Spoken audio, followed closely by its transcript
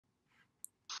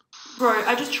Bro,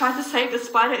 I just tried to save the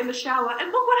spider in the shower,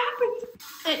 and look what happened.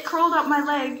 It crawled up my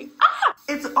leg. Ah!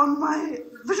 It's on my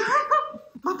vagina.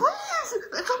 My balls.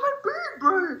 It's on my boob,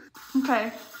 bro.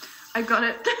 Okay, I got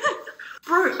it.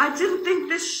 Bro, I didn't think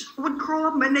this would crawl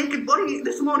up my naked body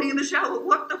this morning in the shower.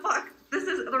 What the fuck? This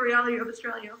is the reality of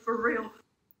Australia, for real.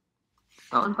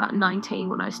 I was about 19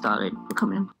 when I started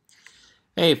becoming.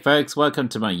 Hey folks, welcome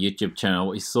to my YouTube channel.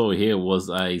 What you saw here was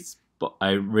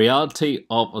a reality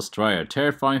of Australia.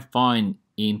 Terrifying find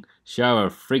in shower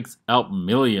freaks out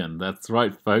million. That's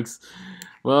right, folks.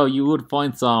 Well, you would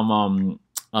find some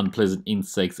unpleasant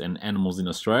insects and animals in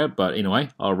Australia, but anyway,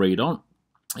 I'll read on.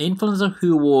 An influencer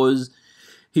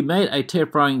who made a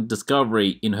terrifying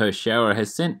discovery in her shower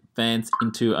has sent fans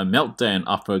into a meltdown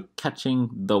after catching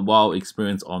the wild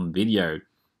experience on video.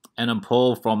 Anna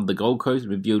Paul from the Gold Coast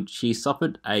revealed she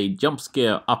suffered a jump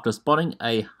scare after spotting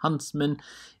a huntsman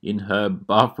in her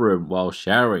bathroom while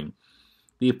showering.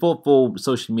 The thoughtful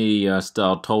social media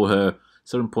star told her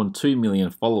 7.2 million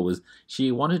followers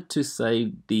she wanted to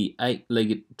save the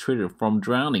eight-legged critter from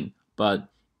drowning, but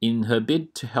in her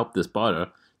bid to help the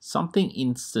spider, something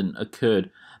instant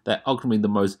occurred that ultimately the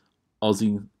most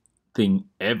Aussie thing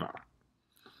ever.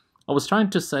 I was trying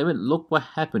to save it. Look what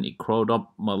happened. It crawled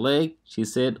up my leg, she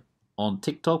said on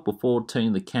TikTok before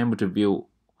turning the camera to reveal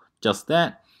just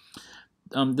that.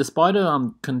 The spider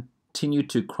continued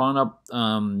to crawl up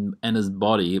Anna's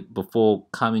body before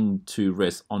coming to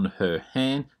rest on her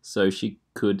hand so she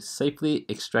could safely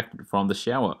extract it from the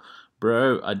shower.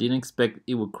 Bro, I didn't expect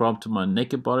it would crawl up to my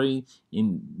naked body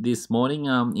in this morning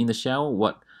in the shower.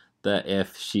 What the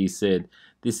F, she said.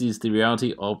 This is the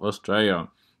reality of Australia.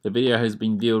 The video has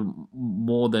been viewed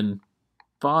more than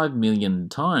 5 million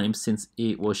times since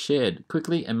it was shared,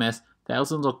 quickly amassed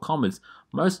thousands of comments,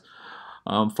 most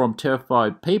from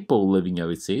terrified people living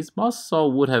overseas. My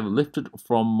soul would have lifted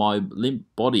from my limp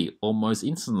body almost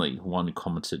instantly, one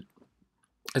commented.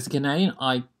 As a Canadian,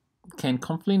 I can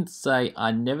confidently say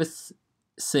I never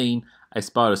seen a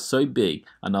spider so big,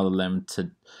 another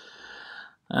lamented.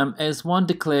 As one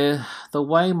declared, the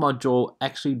way my jaw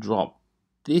actually dropped.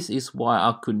 This is why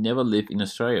I could never live in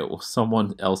Australia, or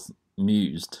someone else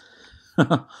mused.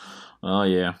 Oh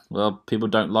yeah, well, people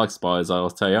don't like spiders,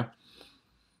 I'll tell you.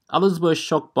 Others were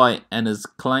shocked by Anna's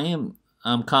calm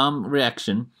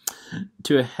reaction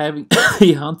to having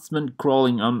a huntsman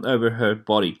crawling over her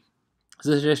body,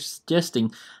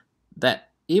 suggesting that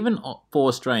even for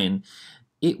Australian,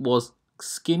 it was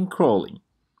skin crawling.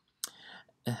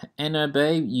 Anna,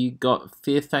 babe, you got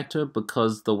fear factor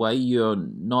because the way you're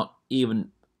not even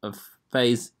a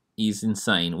phase is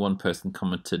insane, one person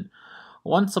commented.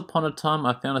 Once upon a time,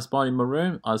 I found a spider in my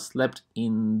room. I slept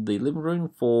in the living room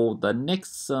for the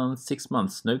next 6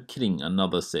 months. No kidding,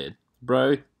 another said.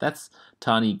 Bro, that's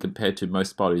tiny compared to most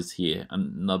spiders here,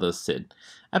 another said.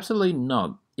 Absolutely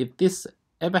not. If this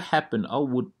ever happened, I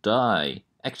would die.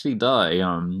 Actually die,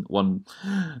 one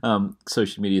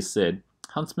social media said.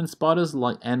 Huntsman spiders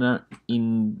like Anna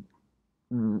in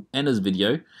Anna's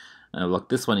video, like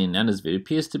this one in Anna's video,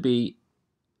 appears to be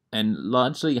and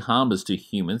largely harmless to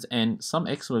humans, and some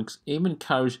experts even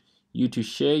encourage you to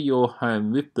share your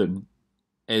home with them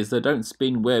as they don't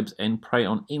spin webs and prey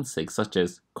on insects such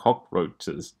as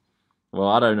cockroaches. Well,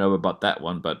 I don't know about that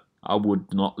one, but I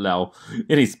would not allow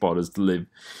any spiders to live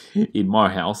in my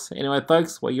house. Anyway,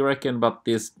 folks, what do you reckon about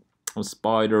this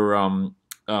spider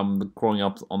crawling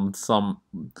up on some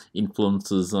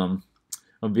influencers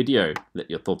video? Let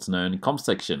your thoughts know in the comment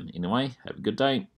section. Anyway, have a good day.